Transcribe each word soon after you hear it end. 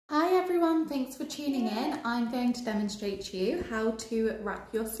everyone, thanks for tuning in. I'm going to demonstrate to you how to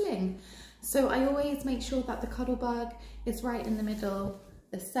wrap your sling. So I always make sure that the CuddleBug is right in the middle,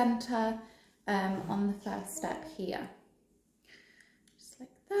 the centre, on the first step here. Just like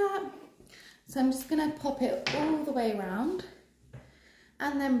that. So I'm just going to pop it all the way around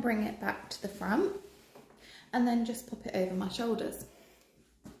and then bring it back to the front and then just pop it over my shoulders.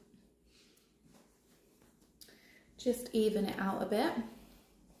 Just even it out a bit,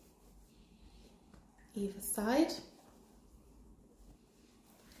 either side.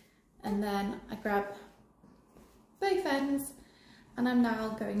 And then I grab both ends and I'm now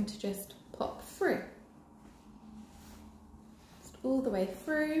going to just pop through. Just all the way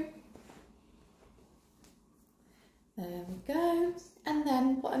through. There we go. And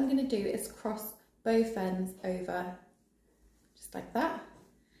then what I'm going to do is cross both ends over, just like that.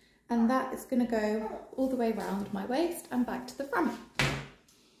 And that is going to go all the way around my waist and back to the front.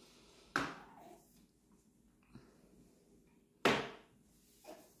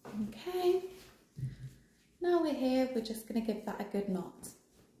 Okay, now we're here, we're just going to give that a good knot.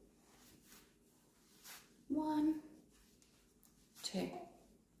 1, 2.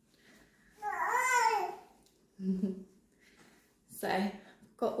 So I've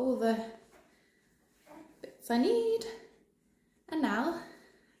got all the bits I need, and now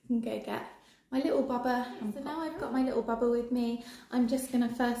I can go get my little bubba. So now I've got my little bubba with me, I'm just going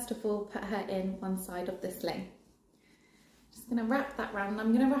to first of all put her in one side of the sling. Just going to wrap that round.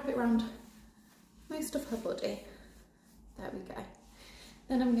 I'm going to wrap it around most of her body. There we go.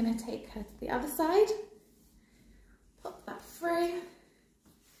 Then I'm going to take her to the other side, pop that through,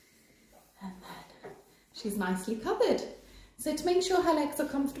 and then she's nicely covered. So to make sure her legs are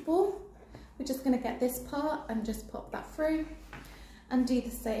comfortable, we're just going to get this part and just pop that through, and do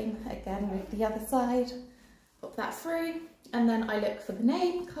the same again with the other side. Pop that through, and then I look for the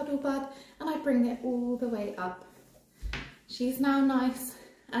name, CuddleBug, and I bring it all the way up. She's now nice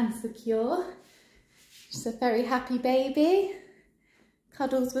and secure. She's a very happy baby.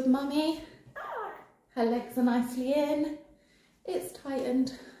 Cuddles with mummy. Her legs are nicely in. It's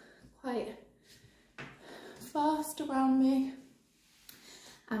tightened quite fast around me.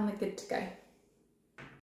 And we're good to go.